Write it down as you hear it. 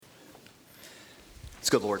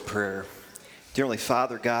Let's go, Lord, prayer. Dear Heavenly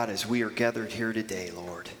Father, God, as we are gathered here today,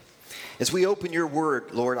 Lord, as we open your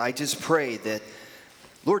word, Lord, I just pray that,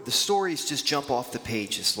 Lord, the stories just jump off the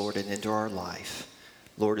pages, Lord, and into our life.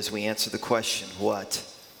 Lord, as we answer the question, what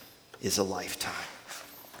is a lifetime?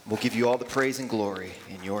 We'll give you all the praise and glory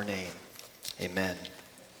in your name. Amen.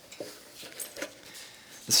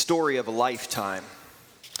 The story of a lifetime.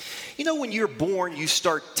 You know, when you're born, you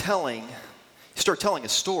start telling a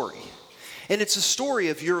story. And it's a story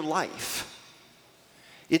of your life.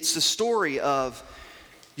 It's the story of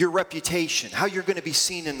your reputation, how you're going to be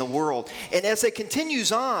seen in the world. And as it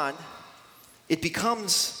continues on, it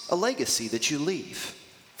becomes a legacy that you leave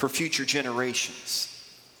for future generations.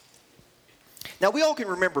 Now, we all can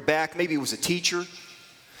remember back, maybe it was a teacher,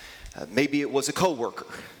 maybe it was a coworker,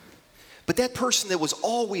 but that person that was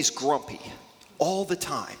always grumpy all the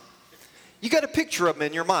time. You got a picture of them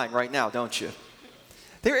in your mind right now, don't you?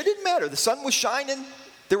 It didn't matter. The sun was shining.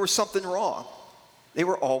 There was something wrong. They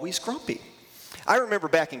were always grumpy. I remember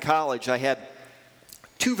back in college, I had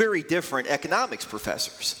two very different economics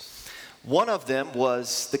professors. One of them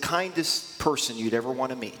was the kindest person you'd ever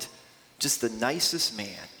want to meet, just the nicest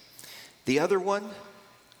man. The other one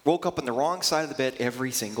woke up on the wrong side of the bed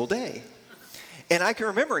every single day. And I can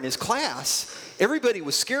remember in his class, everybody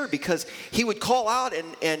was scared because he would call out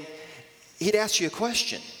and he'd ask you a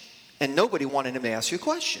question. And nobody wanted him to ask you a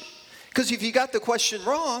question. Because if you got the question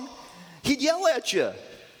wrong, he'd yell at you.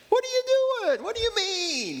 What are you doing? What do you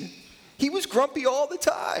mean? He was grumpy all the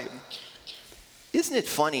time. Isn't it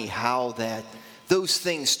funny how that those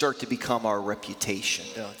things start to become our reputation,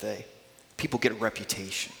 don't they? People get a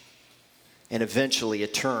reputation. And eventually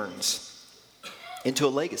it turns into a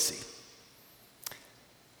legacy.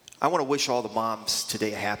 I want to wish all the moms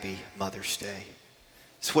today a happy Mother's Day.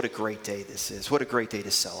 So what a great day this is. What a great day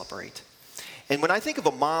to celebrate. And when I think of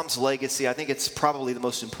a mom's legacy, I think it's probably the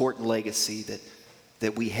most important legacy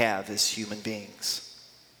that we have as human beings.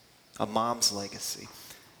 A mom's legacy.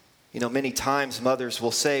 You know, many times mothers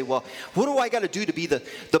will say, well, what do I got to do to be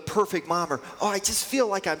the perfect mom? Or, oh, I just feel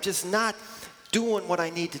like I'm just not doing what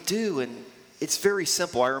I need to do. And it's very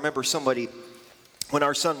simple. I remember somebody, when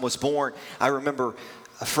our son was born, I remember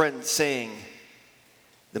a friend saying,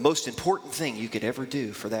 the most important thing you could ever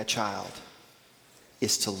do for that child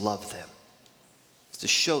is to love them. It's to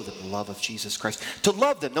show them the love of Jesus Christ. To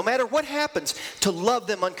love them, no matter what happens, to love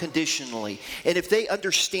them unconditionally. And if they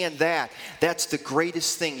understand that, that's the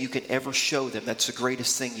greatest thing you can ever show them. That's the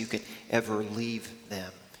greatest thing you can ever leave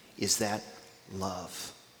them, is that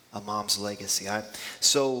love. A mom's legacy. I'm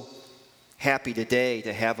so happy today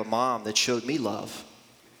to have a mom that showed me love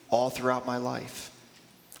all throughout my life.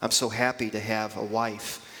 I'm so happy to have a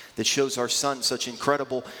wife that shows our son such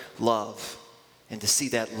incredible love and to see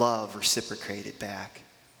that love reciprocated back.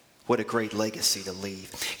 What a great legacy to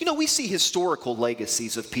leave. You know, we see historical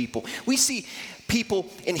legacies of people. We see people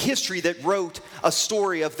in history that wrote a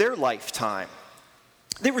story of their lifetime.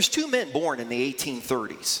 There was two men born in the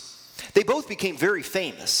 1830s. They both became very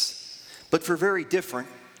famous, but for very different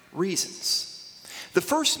reasons. The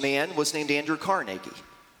first man was named Andrew Carnegie.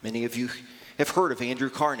 Many of you have heard of Andrew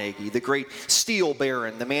Carnegie, the great steel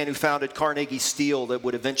baron, the man who founded Carnegie Steel that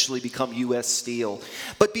would eventually become U.S. Steel.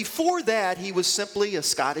 But before that, he was simply a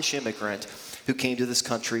Scottish immigrant who came to this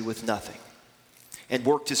country with nothing and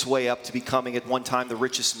worked his way up to becoming at one time the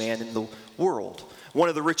richest man in the world, one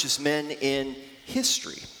of the richest men in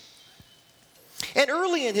history. And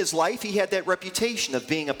early in his life, he had that reputation of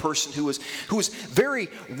being a person who was very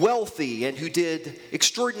wealthy and who did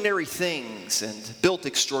extraordinary things and built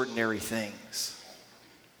extraordinary things.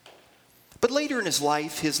 But later in his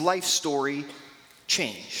life story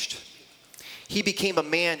changed. He became a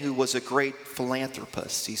man who was a great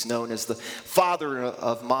philanthropist. He's known as the father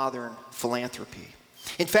of modern philanthropy.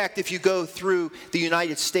 In fact, if you go through the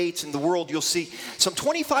United States and the world, you'll see some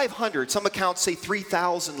 2,500, some accounts say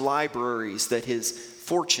 3,000 libraries that his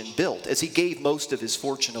fortune built as he gave most of his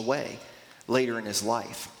fortune away later in his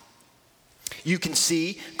life. You can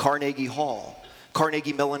see Carnegie Hall,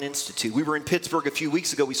 Carnegie Mellon Institute. We were in Pittsburgh a few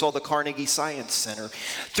weeks ago. We saw the Carnegie Science Center.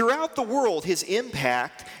 Throughout the world, his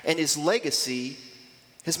impact and his legacy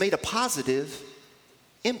has made a positive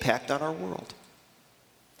impact on our world.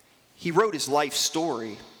 He wrote his life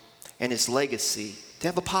story and his legacy to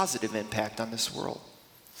have a positive impact on this world.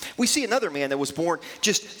 We see another man that was born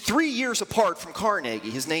just 3 years apart from Carnegie.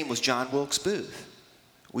 His name was John Wilkes Booth.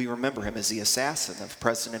 We remember him as the assassin of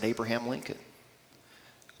President Abraham Lincoln.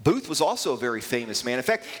 Booth was also a very famous man. In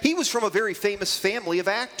fact, he was from a very famous family of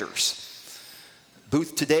actors.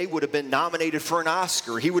 Booth today would have been nominated for an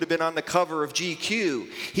Oscar. He would have been on the cover of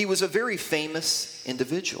GQ. He was a very famous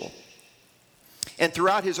individual. And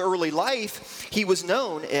throughout his early life, he was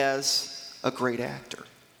known as a great actor.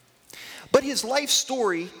 But his life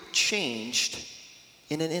story changed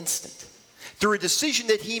in an instant through a decision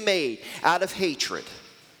that he made out of hatred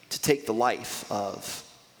to take the life of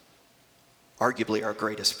arguably our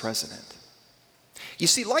greatest president. You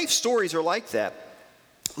see, life stories are like that.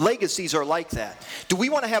 Legacies are like that. Do we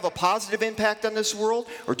want to have a positive impact on this world,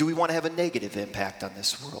 or do we want to have a negative impact on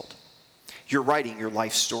this world? You're writing your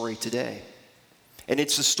life story today, and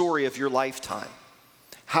it's the story of your lifetime.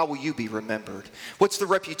 How will you be remembered? What's the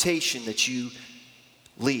reputation that you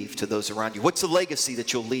leave to those around you? What's the legacy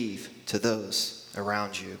that you'll leave to those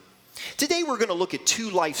around you? Today we're going to look at two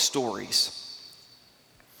life stories.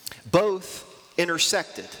 Both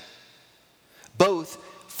intersected. Both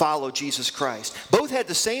followed Jesus Christ. Both had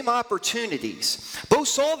the same opportunities. Both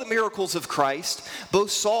saw the miracles of Christ. Both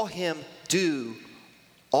saw him do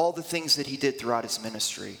all the things that he did throughout his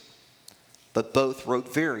ministry. But both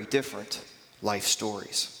wrote very different life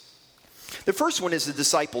stories. The first one is the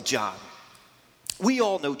disciple John. We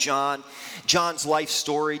all know John, John's life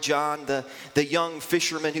story. John, the young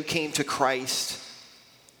fisherman who came to Christ.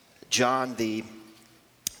 John, the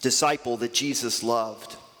disciple that Jesus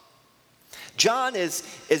loved. John, as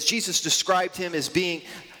Jesus described him as being,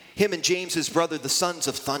 him and James, his brother, the sons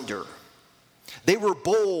of thunder. They were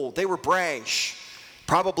bold, they were brash,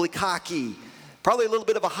 probably cocky, probably a little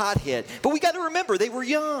bit of a hothead. But we got to remember, they were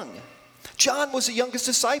young. John was the youngest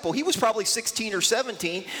disciple. He was probably 16 or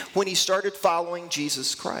 17 when he started following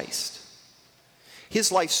Jesus Christ.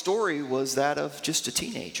 His life story was that of just a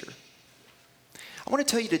teenager. I want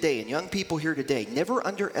to tell you today, and young people here today, never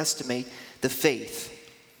underestimate the faith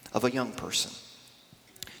of a young person.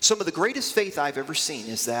 Some of the greatest faith I've ever seen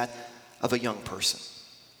is that of a young person.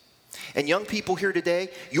 And young people here today,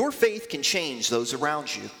 your faith can change those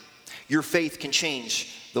around you. Your faith can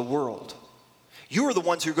change the world. You are the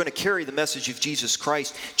ones who are going to carry the message of Jesus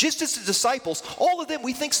Christ. Just as the disciples, all of them,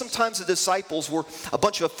 we think sometimes the disciples were a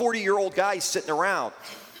bunch of 40-year-old guys sitting around.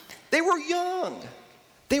 They were young.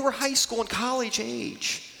 They were high school and college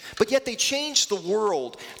age. But yet they changed the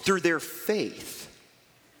world through their faith.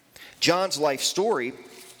 John's life story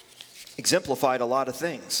exemplified a lot of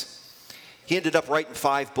things. He ended up writing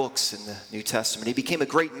 5 books in the New Testament. He became a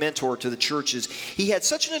great mentor to the churches. He had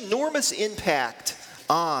such an enormous impact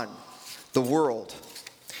on the world.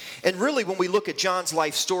 And really, when we look at John's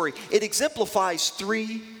life story, it exemplifies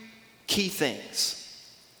 3 key things.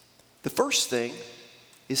 The first thing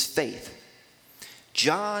is faith.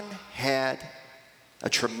 John had a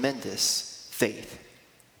tremendous faith.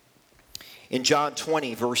 In John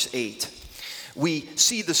 20, verse 8, we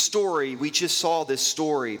see the story, we just saw this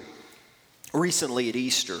story recently at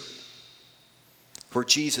Easter, where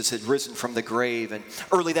Jesus had risen from the grave. And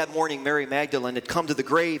early that morning, Mary Magdalene had come to the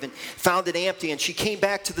grave and found it empty. And she came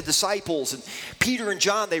back to the disciples. And Peter and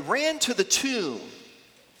John, they ran to the tomb.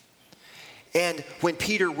 And when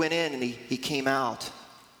Peter went in and he came out,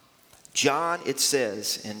 John, it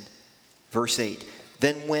says in verse 8,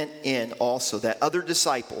 then went in also that other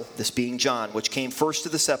disciple, this being John, which came first to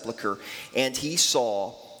the sepulchre, and he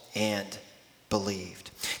saw and believed.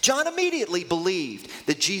 John immediately believed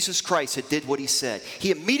that Jesus Christ had did what he said. He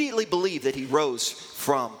immediately believed that he rose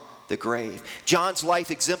from the grave. John's life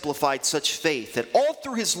exemplified such faith that all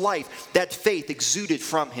through his life, that faith exuded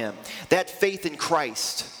from him. That faith in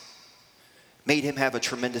Christ made him have a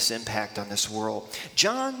tremendous impact on this world.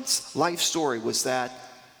 John's life story was that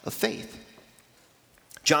of faith.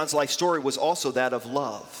 John's life story was also that of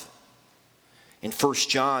love. In 1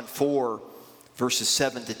 John 4, verses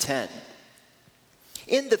 7 to 10.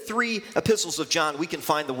 In the 3 epistles of John, we can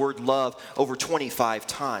find the word love over 25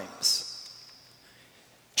 times.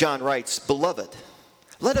 John writes, Beloved,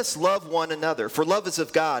 let us love one another, for love is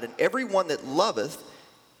of God, and everyone that loveth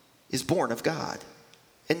is born of God,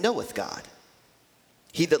 and knoweth God.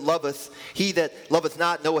 He that loveth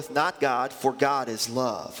not knoweth not God, for God is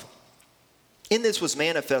love. In this was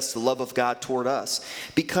manifest the love of God toward us,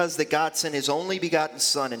 because that God sent his only begotten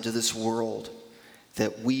Son into this world,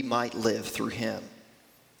 that we might live through him.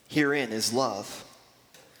 Herein is love.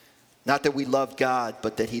 Not that we loved God,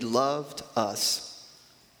 but that he loved us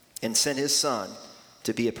and sent his Son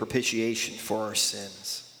to be a propitiation for our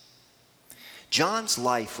sins. John's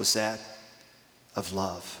life was that of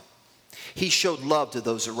love. He showed love to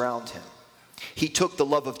those around him. He took the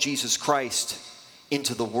love of Jesus Christ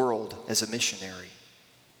into the world as a missionary.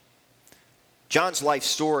 John's life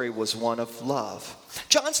story was one of love.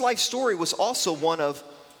 John's life story was also one of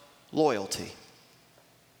loyalty.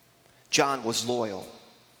 John was loyal.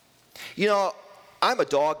 You know, I'm a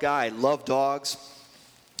dog guy. I love dogs.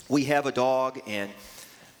 We have a dog, and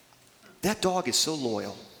That dog is so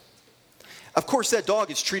loyal. Of course, that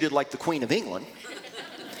dog is treated like the Queen of England.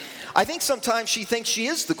 I think sometimes she thinks she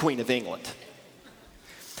is the Queen of England.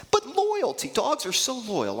 But loyalty, dogs are so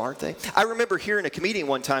loyal, aren't they? I remember hearing a comedian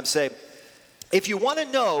one time say, if you want to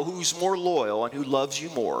know who's more loyal and who loves you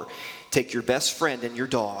more, take your best friend and your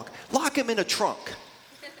dog, lock him in a trunk.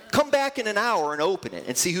 Come back in an hour and open it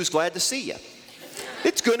and see who's glad to see you.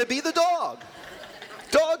 It's going to be the dog.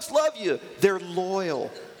 Dogs love you. They're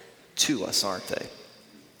loyal to us, aren't they?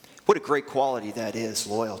 What a great quality that is,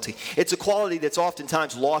 loyalty. It's a quality that's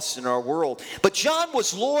oftentimes lost in our world. But John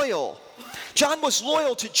was loyal. John was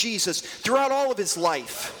loyal to Jesus throughout all of his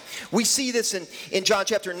life. We see this in John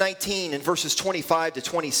chapter 19 and verses 25 to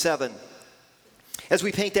 27. As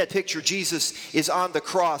we paint that picture, Jesus is on the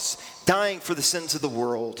cross, dying for the sins of the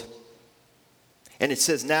world. And it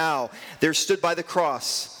says, now there stood by the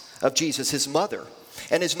cross of Jesus his mother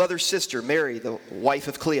and his mother's sister, Mary, the wife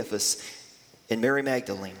of Cleophas, and Mary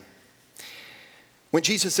Magdalene. When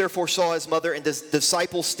Jesus therefore saw his mother and the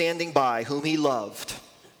disciples standing by, whom he loved,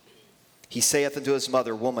 he saith unto his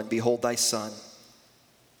mother, woman, behold thy son.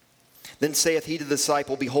 Then saith he to the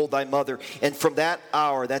disciple, behold thy mother. And from that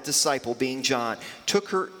hour, that disciple, being John, took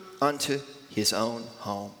her unto his own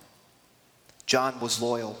home. John was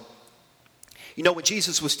loyal. You know, when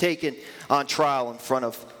Jesus was taken on trial in front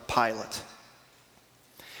of Pilate,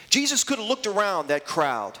 Jesus could have looked around that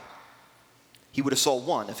crowd. He would have saw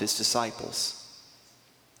one of his disciples.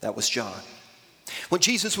 That was John. When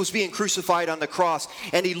Jesus was being crucified on the cross,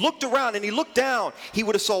 and he looked around and he looked down, he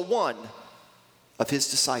would have saw one of his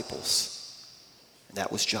disciples, and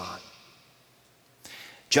that was John.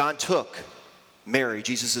 John took Mary,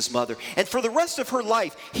 Jesus' mother, and for the rest of her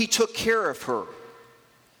life, he took care of her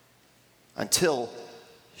until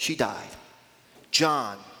she died.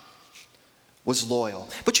 John was loyal.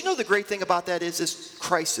 But you know the great thing about that is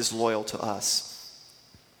Christ is loyal to us.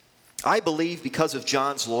 I believe because of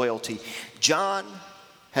John's loyalty, John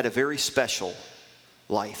had a very special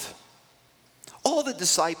life. All the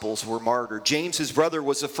disciples were martyred. James, his brother,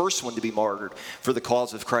 was the first one to be martyred for the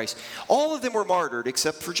cause of Christ. All of them were martyred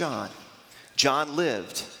except for John. John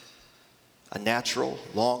lived a natural,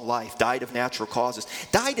 long life, died of natural causes.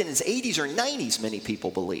 Died in his 80s or 90s, many people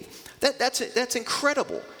believe. That's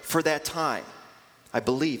incredible for that time. I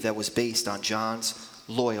believe that was based on John's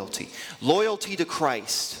loyalty. Loyalty to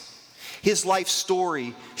Christ. His life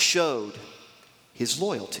story showed his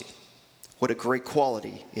loyalty. What a great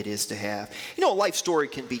quality it is to have. You know, a life story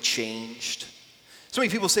can be changed. So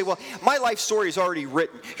many people say, well, my life story is already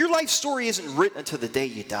written. Your life story isn't written until the day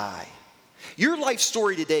you die. Your life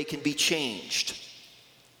story today can be changed.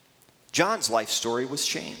 John's life story was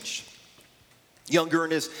changed. Younger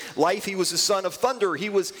in his life, he was the son of thunder. He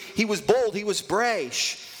was bold. He was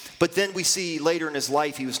brash. But then we see later in his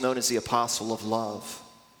life, he was known as the apostle of love.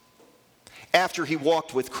 After he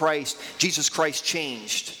walked with Christ, Jesus Christ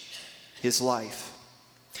changed his life.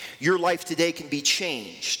 Your life today can be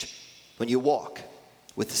changed when you walk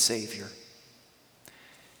with the Savior.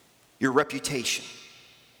 Your reputation,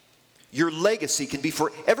 your legacy can be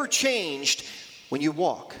forever changed when you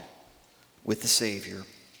walk with the Savior.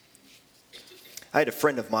 I had a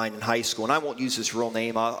friend of mine in high school, and I won't use his real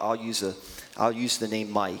name. I'll use the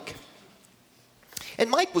name Mike. And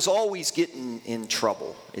Mike was always getting in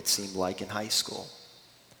trouble, it seemed like, in high school.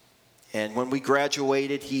 And when we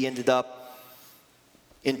graduated, he ended up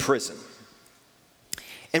in prison.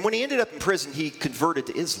 And when he ended up in prison, he converted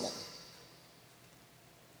to Islam.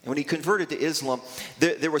 And when he converted to Islam,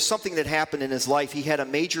 there was something that happened in his life. He had a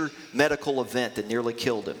major medical event that nearly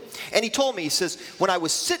killed him. And he told me, he says, when I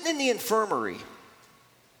was sitting in the infirmary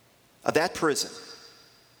of that prison,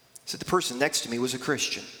 he said the person next to me was a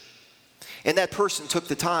Christian. And that person took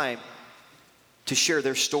the time to share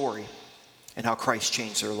their story and how Christ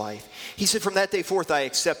changed their life. He said, from that day forth, I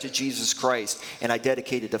accepted Jesus Christ and I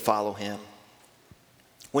dedicated to follow him.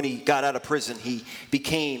 When he got out of prison, he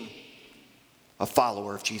became a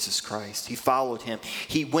follower of Jesus Christ. He followed him.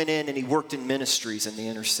 He went in and he worked in ministries in the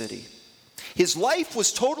inner city. His life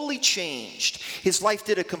was totally changed. His life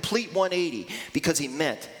did a complete 180 because he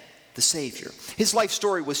met the Savior. His life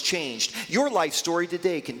story was changed. Your life story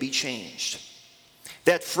today can be changed.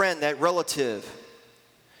 That friend, that relative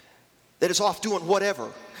that is off doing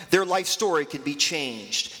whatever, their life story can be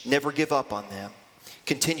changed. Never give up on them.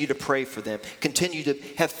 Continue to pray for them. Continue to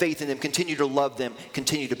have faith in them. Continue to love them.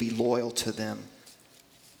 Continue to be loyal to them.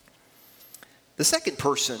 The second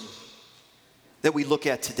person that we look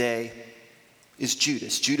at today is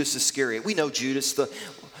Judas. Judas Iscariot. We know Judas,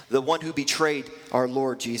 the one who betrayed our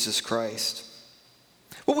Lord Jesus Christ.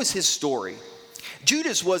 What was his story?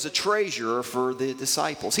 Judas was a treasurer for the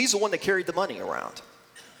disciples. He's the one that carried the money around.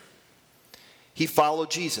 He followed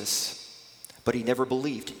Jesus, but he never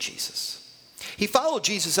believed in Jesus. He followed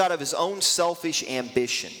Jesus out of his own selfish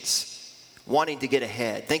ambitions, wanting to get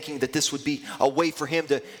ahead, thinking that this would be a way for him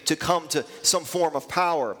to come to some form of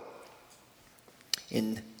power.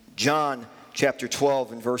 In John chapter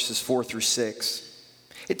 12 and verses 4 through 6,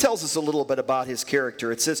 it tells us a little bit about his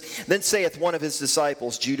character. It says, "Then saith one of his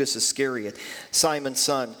disciples, Judas Iscariot, Simon's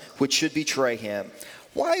son, which should betray him,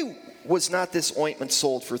 Why was not this ointment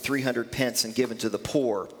sold for 300 pence and given to the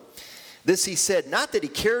poor? This he said, not that he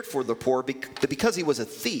cared for the poor, but because he was a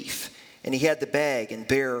thief, and he had the bag and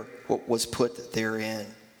bare what was put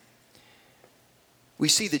therein." We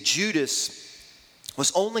see that Judas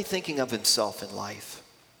was only thinking of himself in life.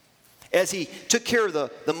 As he took care of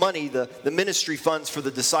the money, the ministry funds for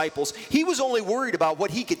the disciples, he was only worried about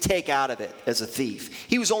what he could take out of it as a thief.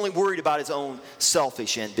 He was only worried about his own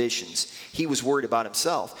selfish ambitions. He was worried about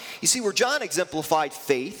himself. You see, where John exemplified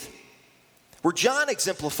faith, where John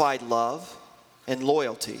exemplified love and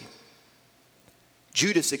loyalty,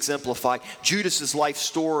 Judas's life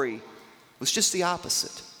story was just the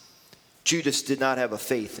opposite. Judas did not have a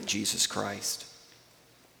faith in Jesus Christ.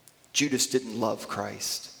 Judas didn't love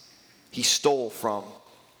Christ. He stole from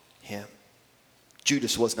him.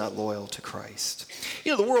 Judas was not loyal to Christ.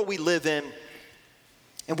 You know, the world we live in,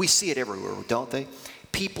 and we see it everywhere, don't they?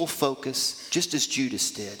 People focus, just as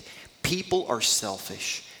Judas did. People are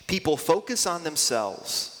selfish. People focus on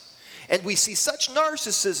themselves. And we see such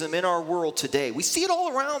narcissism in our world today. We see it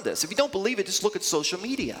all around us. If you don't believe it, just look at social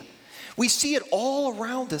media. We see it all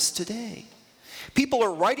around us today. People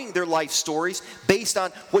are writing their life stories based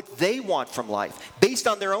on what they want from life, based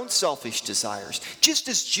on their own selfish desires, just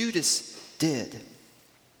as Judas did.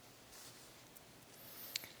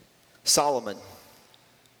 Solomon,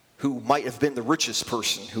 who might have been the richest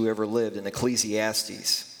person who ever lived in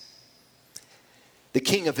Ecclesiastes, the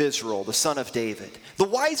king of Israel, the son of David, the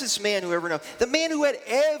wisest man who ever known, the man who had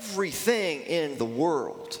everything in the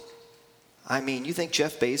world. I mean, you think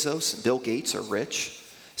Jeff Bezos and Bill Gates are rich?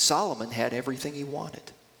 Solomon had everything he wanted.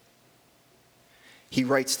 He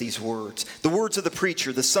writes these words, the words of the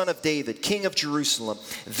preacher, the son of David, king of Jerusalem.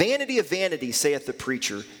 Vanity of vanities, saith the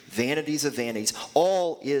preacher, vanities of vanities.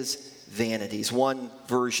 All is vanities. One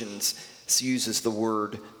version uses the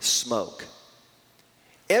word smoke.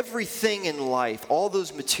 Everything in life, all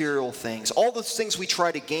those material things, all those things we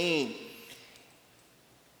try to gain.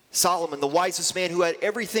 Solomon, the wisest man who had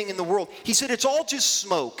everything in the world, he said it's all just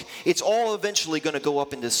smoke. It's all eventually going to go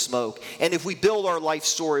up into smoke. And if we build our life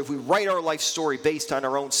story, if we write our life story based on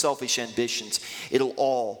our own selfish ambitions, it'll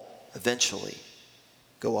all eventually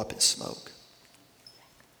go up in smoke.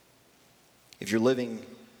 If you're living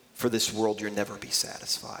for this world, you'll never be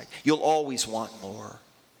satisfied. You'll always want more.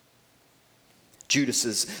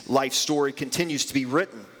 Judas's life story continues to be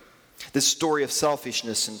written. This story of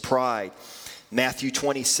selfishness and pride. Matthew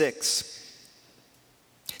 26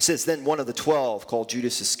 says, Then one of the 12, called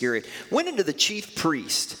Judas Iscariot, went into the chief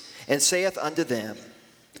priest and saith unto them,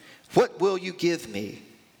 What will you give me?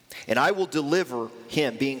 And I will deliver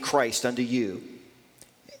him, being Christ, unto you.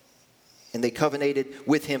 And they covenanted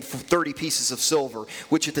with him for 30 pieces of silver,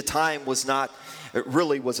 which at the time was not, it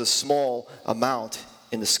really was a small amount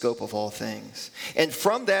in the scope of all things. And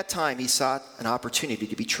from that time he sought an opportunity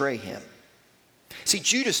to betray him. See,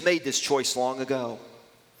 Judas made this choice long ago.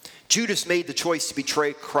 Judas made the choice to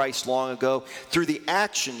betray Christ long ago through the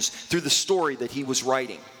actions, through the story that he was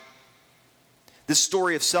writing. This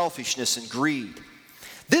story of selfishness and greed.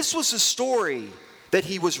 This was the story that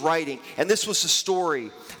he was writing, and this was the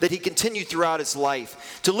story that he continued throughout his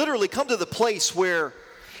life, to literally come to the place where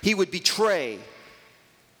he would betray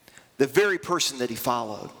the very person that he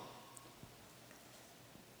followed.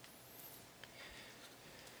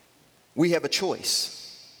 We have a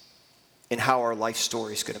choice in how our life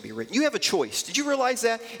story is going to be written. You have a choice. Did you realize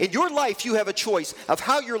that? In your life, you have a choice of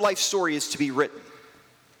how your life story is to be written.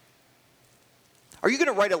 Are you going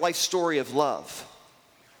to write a life story of love?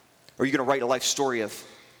 Or are you going to write a life story of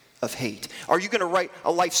hate? Are you going to write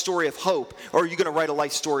a life story of hope? Or are you going to write a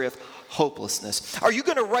life story of hopelessness? Are you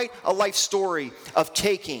going to write a life story of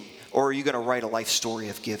taking? Or are you going to write a life story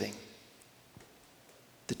of giving?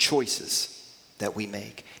 The choices that we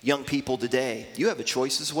make. Young people today, you have a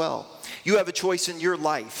choice as well. You have a choice in your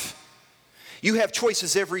life. You have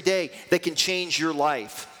choices every day that can change your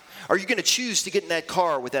life. Are you going to choose to get in that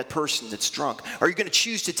car with that person that's drunk? Are you going to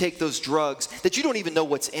choose to take those drugs that you don't even know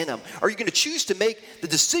what's in them? Are you going to choose to make the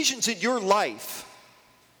decisions in your life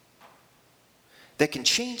that can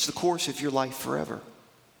change the course of your life forever?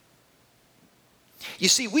 You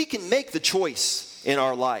see, we can make the choice in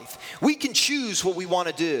our life. We can choose what we want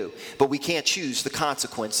to do, but we can't choose the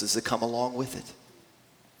consequences that come along with it.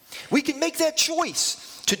 We can make that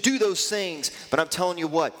choice to do those things, but I'm telling you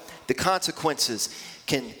what, the consequences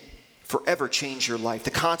can forever change your life.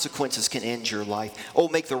 The consequences can end your life. Oh,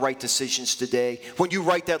 make the right decisions today. When you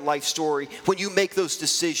write that life story, when you make those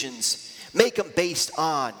decisions, make them based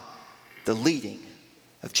on the leading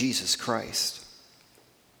of Jesus Christ.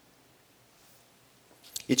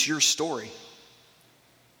 It's your story.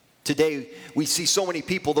 Today, we see so many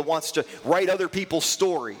people that wants to write other people's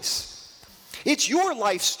stories. It's your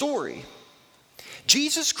life story.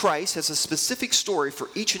 Jesus Christ has a specific story for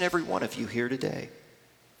each and every one of you here today.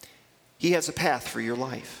 He has a path for your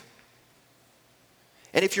life.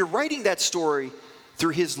 And if you're writing that story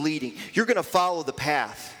through his leading, you're going to follow the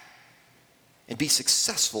path and be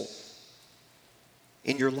successful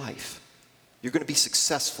in your life. You're going to be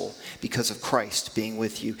successful because of Christ being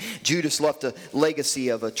with you. Judas left a legacy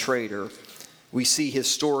of a traitor. We see his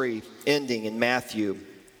story ending in Matthew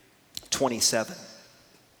 27. It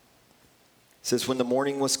says, when the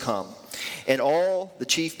morning was come, and all the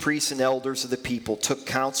chief priests and elders of the people took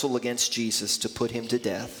counsel against Jesus to put him to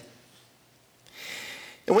death.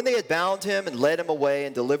 And when they had bound him and led him away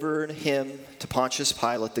and delivered him to Pontius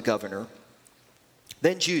Pilate the governor,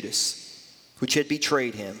 then Judas, which had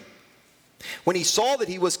betrayed him, when he saw that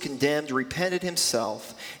he was condemned, repented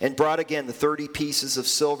himself and brought again the 30 pieces of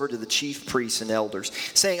silver to the chief priests and elders,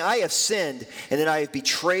 saying, I have sinned, and that I have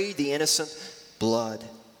betrayed the innocent blood.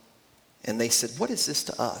 And they said, what is this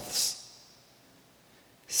to us?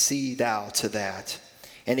 See thou to that.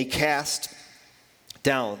 And he cast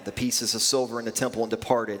down the pieces of silver in the temple and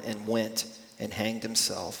departed and went and hanged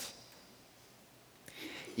himself.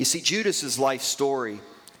 You see, Judas's life story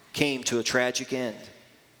came to a tragic end.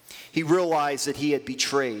 He realized that he had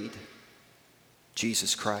betrayed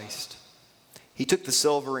Jesus Christ. He took the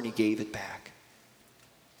silver and he gave it back.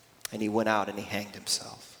 And he went out and he hanged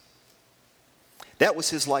himself. That was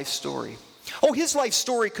his life story. Oh, his life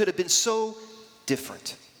story could have been so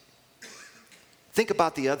different. Think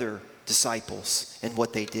about the other disciples and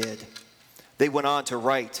what they did. They went on to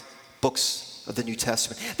write books of the New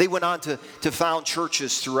Testament. They went on to found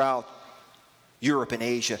churches throughout Europe and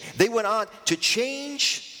Asia. They went on to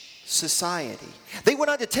change society. They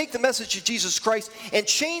went on to take the message of Jesus Christ and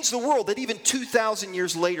change the world that even 2,000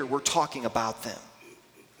 years later we're talking about them.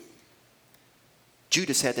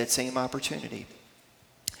 Judas had that same opportunity.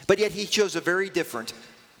 But yet he chose a very different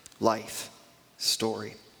life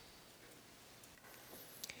story.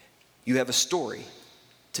 You have a story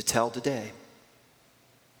to tell today.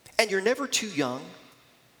 And you're never too young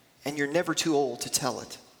and you're never too old to tell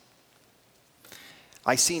it.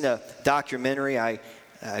 I seen a documentary.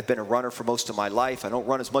 I've been a runner for most of my life. I don't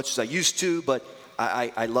run as much as I used to, but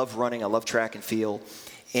I love running. I love track and field.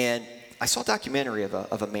 And I saw a documentary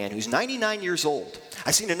of a man who's 99 years old.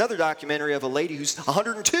 I seen another documentary of a lady who's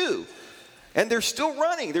 102. And they're still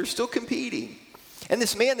running. They're still competing. And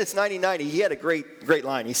this man that's 99, he had a great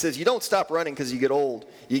line. He says, you don't stop running because you get old.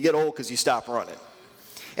 You get old because you stop running.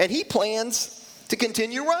 And he plans to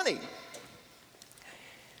continue running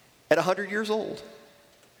at 100 years old.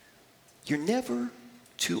 You're never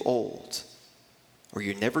too old or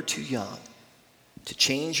you're never too young to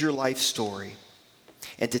change your life story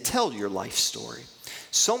and to tell your life story.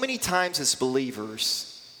 So many times as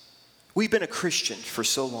believers, we've been a Christian for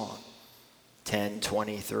so long. 10,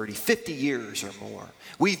 20, 30, 50 years or more.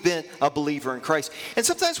 We've been a believer in Christ. And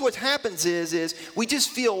sometimes what happens is we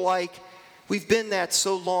just feel like we've been that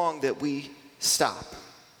so long that we stop.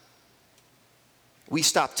 We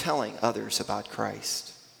stop telling others about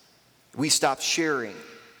Christ. We stop sharing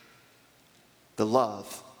the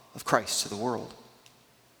love of Christ to the world.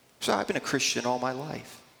 So I've been a Christian all my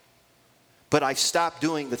life. But I've stopped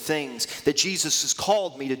doing the things that Jesus has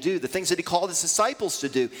called me to do, the things that he called his disciples to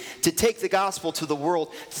do, to take the gospel to the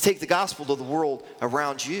world, to take the gospel to the world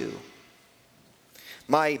around you.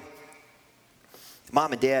 My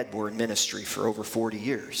mom and dad were in ministry for over 40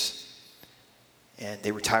 years. And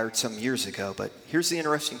they retired some years ago, but here's the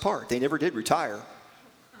interesting part. They never did retire.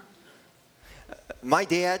 My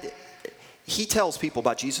dad, he tells people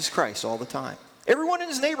about Jesus Christ all the time. Everyone in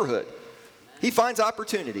his neighborhood, he finds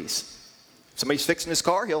opportunities. Somebody's fixing his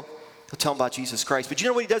car, he'll tell them about Jesus Christ. But you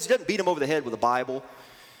know what he does? He doesn't beat them over the head with a Bible.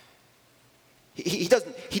 He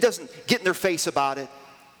doesn't get in their face about it.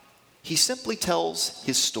 He simply tells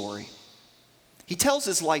his story. He tells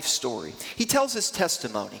his life story. He tells his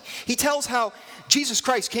testimony. He tells how Jesus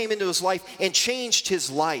Christ came into his life and changed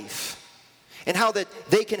his life. And how that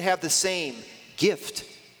they can have the same gift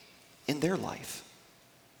in their life.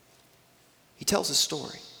 He tells his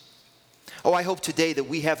story. Oh, I hope today that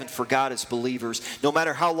we haven't forgot as believers, no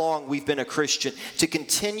matter how long we've been a Christian, to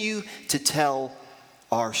continue to tell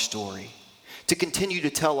our story, to continue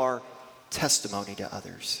to tell our testimony to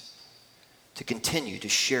others, to continue to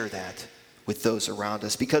share that with those around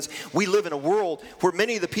us. Because we live in a world where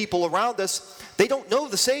many of the people around us, they don't know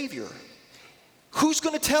the Savior. Who's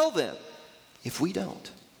going to tell them if we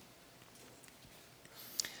don't?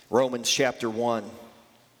 Romans chapter 1.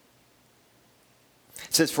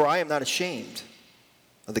 It says, "For I am not ashamed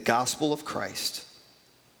of the gospel of Christ.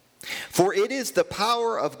 For it is the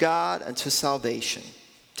power of God unto salvation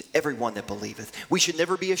to everyone that believeth." We should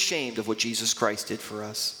never be ashamed of what Jesus Christ did for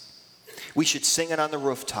us. We should sing it on the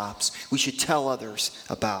rooftops. We should tell others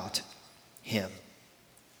about him.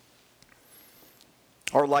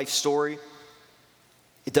 Our life story,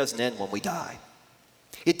 it doesn't end when we die.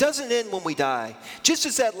 It doesn't end when we die. Just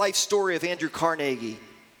as that life story of Andrew Carnegie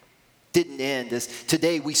didn't end, as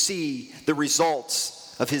today we see the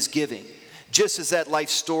results of his giving. Just as that life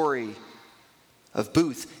story of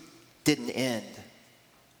Booth didn't end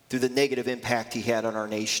through the negative impact he had on our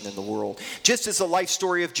nation and the world. Just as the life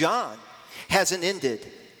story of John hasn't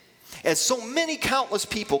ended, as so many countless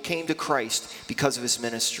people came to Christ because of his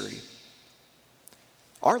ministry.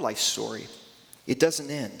 Our life story, it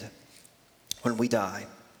doesn't end when we die.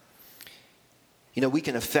 You know, we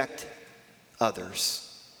can affect others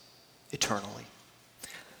eternally.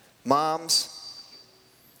 Moms,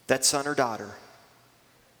 that son or daughter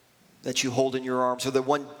that you hold in your arms, or the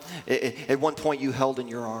one at one point you held in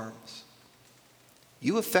your arms,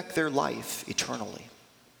 you affect their life eternally,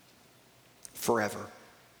 forever.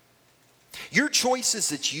 Your choices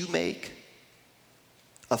that you make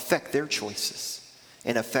affect their choices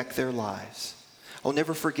and affect their lives. Oh,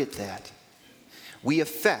 never forget that. We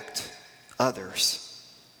affect others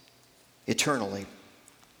eternally.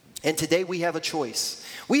 And today we have a choice.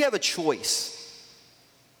 We have a choice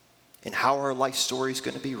in how our life story is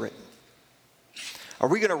going to be written. Are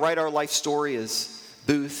we going to write our life story as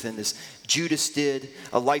Booth and as Judas did,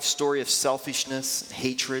 a life story of selfishness and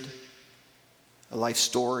hatred, a life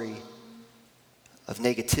story of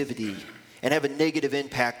negativity, and have a negative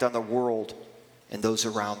impact on the world and those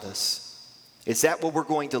around us? Is that what we're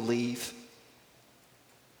going to leave?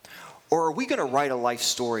 Or are we going to write a life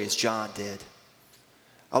story as John did?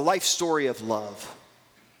 A life story of love,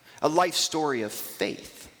 a life story of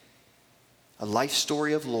faith, a life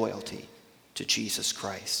story of loyalty to Jesus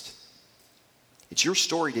Christ. It's your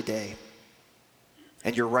story today,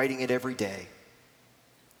 and you're writing it every day.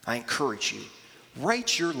 I encourage you,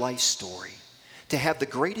 write your life story to have the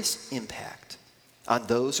greatest impact on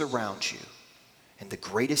those around you and the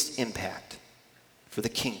greatest impact for the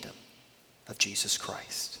kingdom of Jesus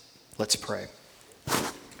Christ. Let's pray.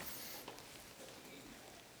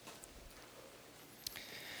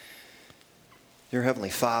 Dear Heavenly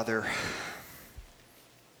Father,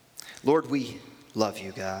 Lord, we love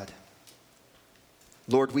you, God.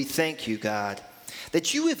 Lord, we thank you, God,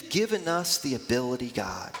 that you have given us the ability,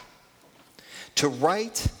 God, to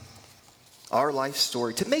write our life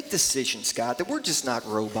story, to make decisions, God, that we're just not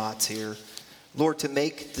robots here. Lord, to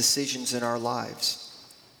make decisions in our lives.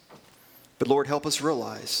 But Lord, help us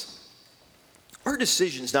realize our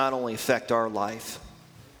decisions not only affect our life,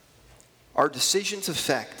 our decisions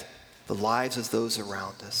affect the lives of those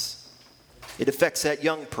around us. It affects that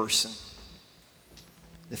young person.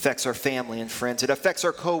 It affects our family and friends. It affects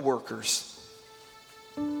our co-workers.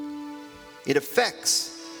 It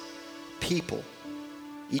affects people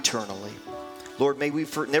eternally. Lord, may we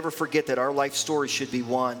never forget that our life story should be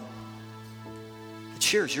one that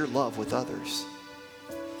shares your love with others,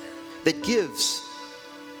 that gives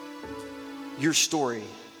your story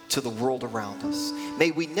to the world around us.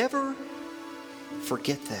 May we never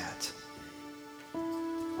forget that.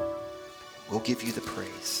 We'll give you the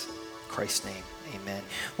praise. In Christ's name, amen.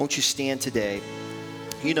 Won't you stand today?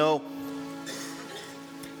 You know,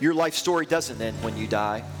 your life story doesn't end when you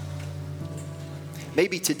die.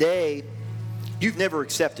 Maybe today you've never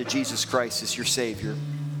accepted Jesus Christ as your Savior.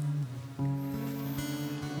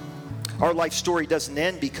 Our life story doesn't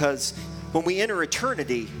end because when we enter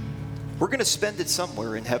eternity, we're going to spend it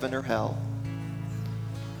somewhere in heaven or hell.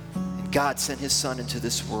 And God sent his Son into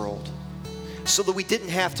this world so that we didn't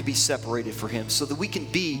have to be separated from him, so that we can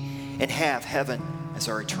be and have heaven as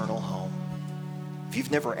our eternal home. If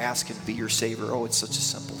you've never asked him to be your Savior, oh, it's such a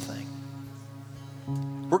simple thing.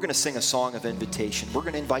 We're going to sing a song of invitation. We're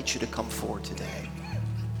going to invite you to come forward today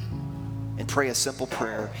and pray a simple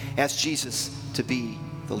prayer. Ask Jesus to be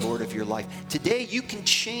the Lord of your life. Today, you can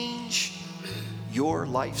change your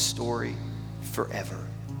life story forever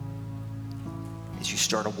as you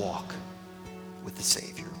start a walk with the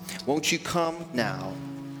Savior. Won't you come now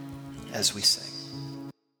as we sing?